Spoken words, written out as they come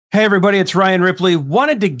Hey, everybody, it's Ryan Ripley.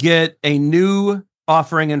 Wanted to get a new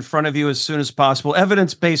offering in front of you as soon as possible,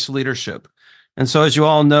 evidence-based leadership. And so, as you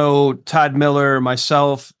all know, Todd Miller,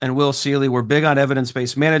 myself, and Will Seeley, we're big on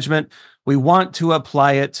evidence-based management. We want to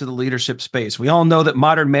apply it to the leadership space. We all know that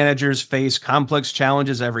modern managers face complex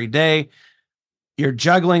challenges every day. You're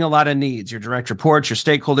juggling a lot of needs. Your direct reports, your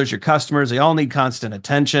stakeholders, your customers, they all need constant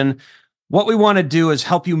attention. What we want to do is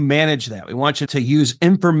help you manage that. We want you to use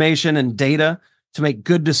information and data to make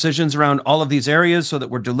good decisions around all of these areas so that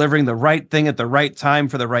we're delivering the right thing at the right time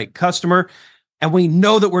for the right customer. And we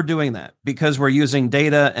know that we're doing that because we're using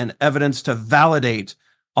data and evidence to validate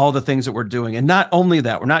all the things that we're doing. And not only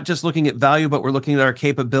that, we're not just looking at value, but we're looking at our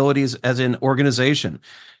capabilities as an organization.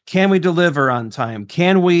 Can we deliver on time?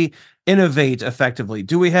 Can we innovate effectively?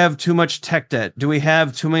 Do we have too much tech debt? Do we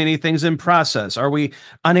have too many things in process? Are we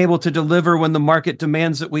unable to deliver when the market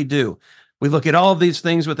demands that we do? We look at all of these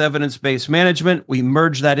things with evidence-based management. We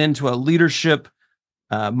merge that into a leadership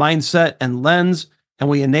mindset and lens, and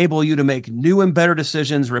we enable you to make new and better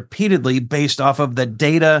decisions repeatedly based off of the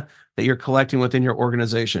data that you're collecting within your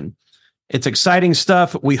organization. It's exciting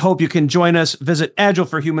stuff. We hope you can join us. Visit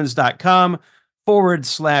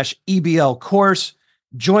agileforhumans.com/EBL course.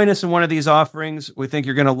 Join us in one of these offerings. We think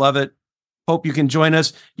you're going to love it. Hope you can join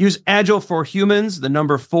us. Use Agile for Humans, the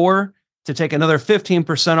number 4, to take another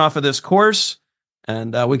 15% off of this course.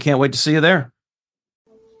 And we can't wait to see you there.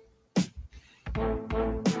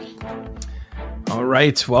 All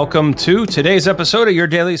right. Welcome to today's episode of Your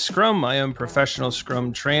Daily Scrum. I am professional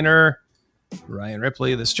Scrum trainer Ryan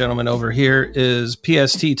Ripley. This gentleman over here is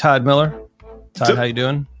PST Todd Miller. Todd, how you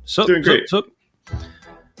doing? Doing great.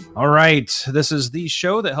 All right. This is the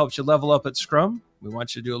show that helps you level up at Scrum. We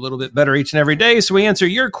want you to do a little bit better each and every day. So we answer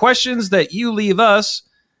your questions that you leave us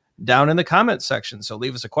down in the comments section. So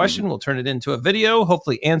leave us a question. We'll turn it into a video,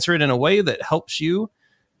 hopefully answer it in a way that helps you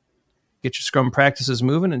get your Scrum practices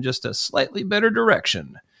moving in just a slightly better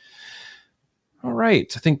direction. All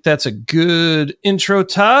right. I think that's a good intro,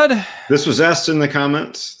 Todd. This was asked in the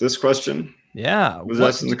comments, this question. Yeah. Was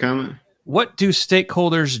asked in the comment. What do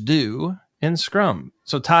stakeholders do in Scrum?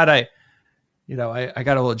 So Todd, I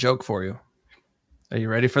got a little joke for you. Are you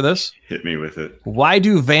ready for this? Hit me with it. Why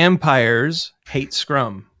do vampires hate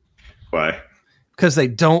Scrum? Why? Because they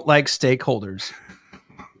don't like stakeholders.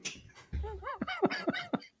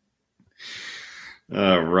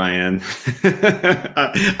 Ryan.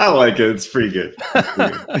 I like it. It's pretty good.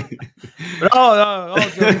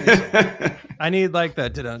 I need like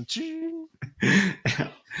that.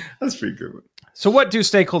 That's pretty good. So what do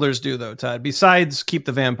stakeholders do, though, Todd, besides keep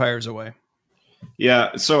the vampires away?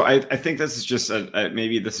 Yeah, so I think this is just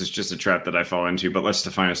maybe this is just a trap that I fall into, but let's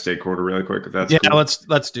define a stakeholder really quick. If that's cool.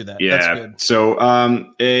 let's do that. Yeah. That's good. So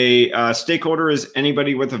a stakeholder is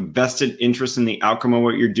anybody with a vested interest in the outcome of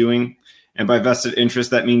what you're doing, and by vested interest,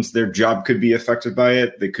 that means their job could be affected by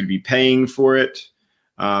it. They could be paying for it,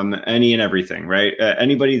 any and everything, right?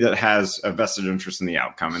 Anybody that has a vested interest in the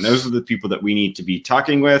outcome, and those are the people that we need to be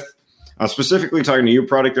talking with. Specifically, talking to your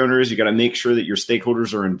product owners, you got to make sure that your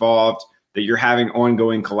stakeholders are involved, that you're having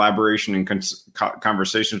ongoing collaboration and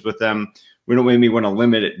conversations with them. We don't maybe want to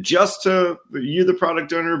limit it just to you, the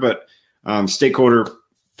product owner, but stakeholder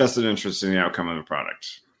vested interest in the outcome of the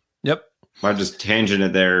product. Yep. I just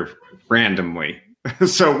tangented there randomly.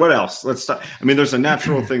 So what else? Let's talk. I mean, there's a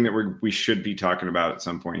natural thing that we should be talking about at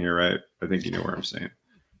some point here, right? I think you know where I'm saying.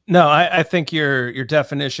 No, I think your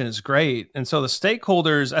definition is great. And so the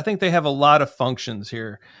stakeholders, I think they have a lot of functions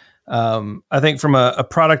here. I think from a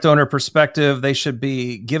product owner perspective, they should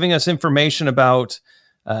be giving us information about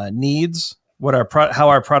needs, how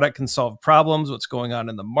our product can solve problems, what's going on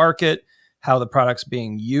in the market, how the product's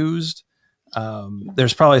being used.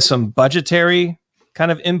 There's probably some budgetary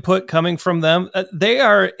kind of input coming from them. They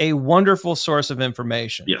are a wonderful source of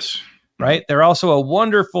information. Yes. Right. They're also a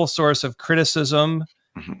wonderful source of criticism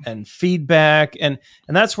and feedback. And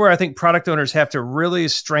that's where I think product owners have to really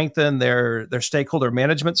strengthen their stakeholder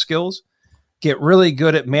management skills, get really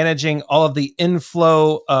good at managing all of the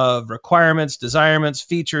inflow of requirements, desirements,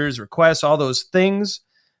 features, requests, all those things,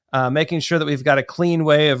 making sure that we've got a clean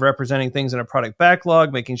way of representing things in a product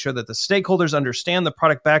backlog, making sure that the stakeholders understand the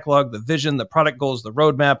product backlog, the vision, the product goals, the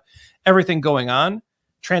roadmap, everything going on.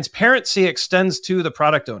 Transparency extends to the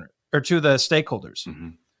product owner or to the stakeholders.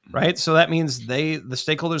 Right. So that means the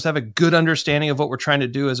stakeholders have a good understanding of what we're trying to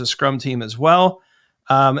do as a Scrum team as well.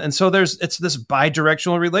 And so it's this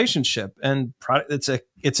bi-directional relationship, and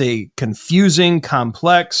it's a confusing,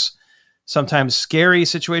 complex, sometimes scary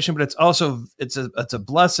situation, but it's a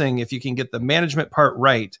blessing if you can get the management part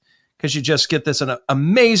right, because you just get an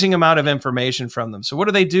amazing amount of information from them. So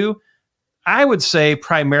what do? I would say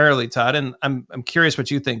primarily, Todd, and I'm curious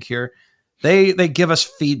what you think here. They give us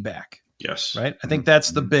feedback. Yes. Right. I think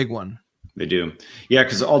that's the big one. They do. Yeah,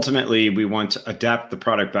 because ultimately we want to adapt the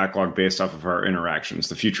product backlog based off of our interactions.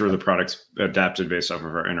 The future of the product's adapted based off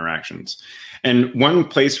of our interactions. And one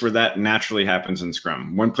place where that naturally happens in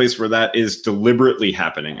Scrum, one place where that is deliberately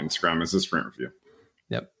happening in Scrum is the sprint review.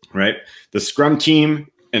 Yep. Right? The Scrum team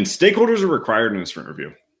and stakeholders are required in a sprint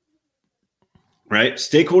review. Right?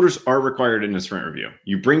 Stakeholders are required in a sprint review.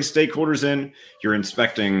 You bring stakeholders in, you're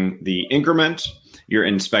inspecting the increment, you're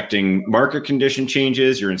inspecting market condition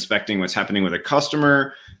changes. You're inspecting what's happening with a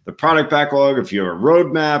customer, the product backlog. If you have a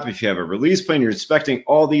roadmap, if you have a release plan, you're inspecting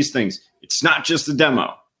all these things. It's not just a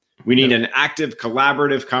demo. We need an active,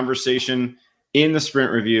 collaborative conversation in the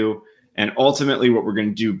sprint review. And ultimately, what we're going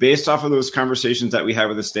to do based off of those conversations that we have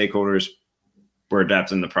with the stakeholders, we're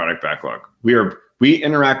adapting the product backlog. We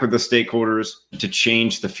interact with the stakeholders to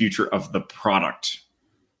change the future of the product.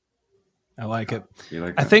 I like it. You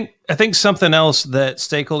like that? I think something else that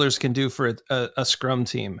stakeholders can do for a Scrum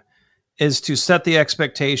team is to set the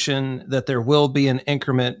expectation that there will be an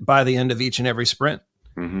increment by the end of each and every sprint.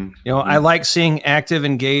 Mm-hmm. You know, I like seeing active,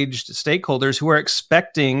 engaged stakeholders who are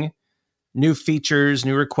expecting new features,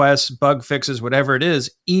 new requests, bug fixes, whatever it is,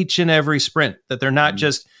 each and every sprint, that they're not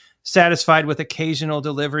just satisfied with occasional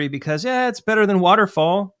delivery because, it's better than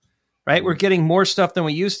waterfall, right? We're getting more stuff than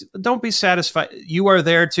we used to. Don't be satisfied. You are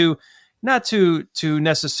there to not to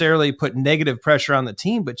necessarily put negative pressure on the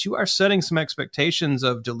team, but you are setting some expectations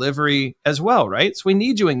of delivery as well, right? So we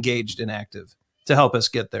need you engaged and active to help us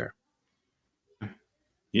get there.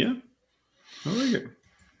 Yeah, I like it.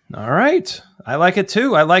 All right. I like it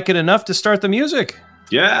too. I like it enough to start the music.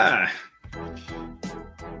 Yeah.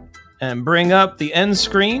 And bring up the end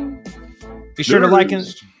screen. Be sure to like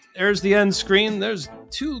it. There's the end screen. There's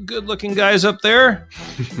two good-looking guys up there.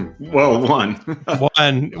 Well, one.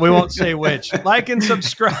 One. We won't say which. Like and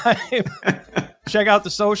subscribe. Check out the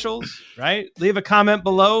socials, right? Leave a comment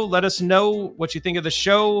below. Let us know what you think of the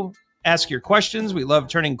show. Ask your questions. We love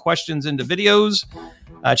turning questions into videos.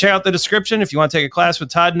 Check out the description if you want to take a class with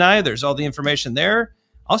Todd and I. There's all the information there.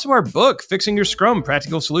 Also, our book, Fixing Your Scrum,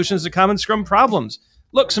 Practical Solutions to Common Scrum Problems.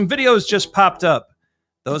 Look, some videos just popped up.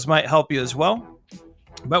 Those might help you as well.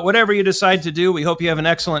 But whatever you decide to do, we hope you have an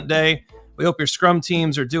excellent day. We hope your Scrum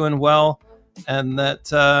teams are doing well, and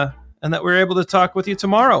that we're able to talk with you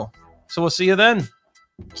tomorrow. So we'll see you then.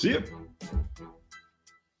 See you.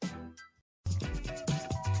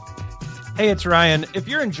 Hey, it's Ryan. If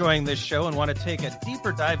you're enjoying this show and want to take a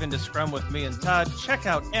deeper dive into Scrum with me and Todd, check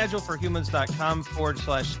out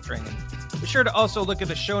agileforhumans.com/training. Be sure to also look at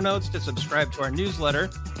the show notes to subscribe to our newsletter,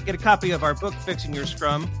 get a copy of our book, Fixing Your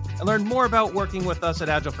Scrum, and learn more about working with us at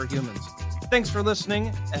Agile for Humans. Thanks for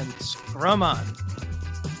listening, and Scrum on.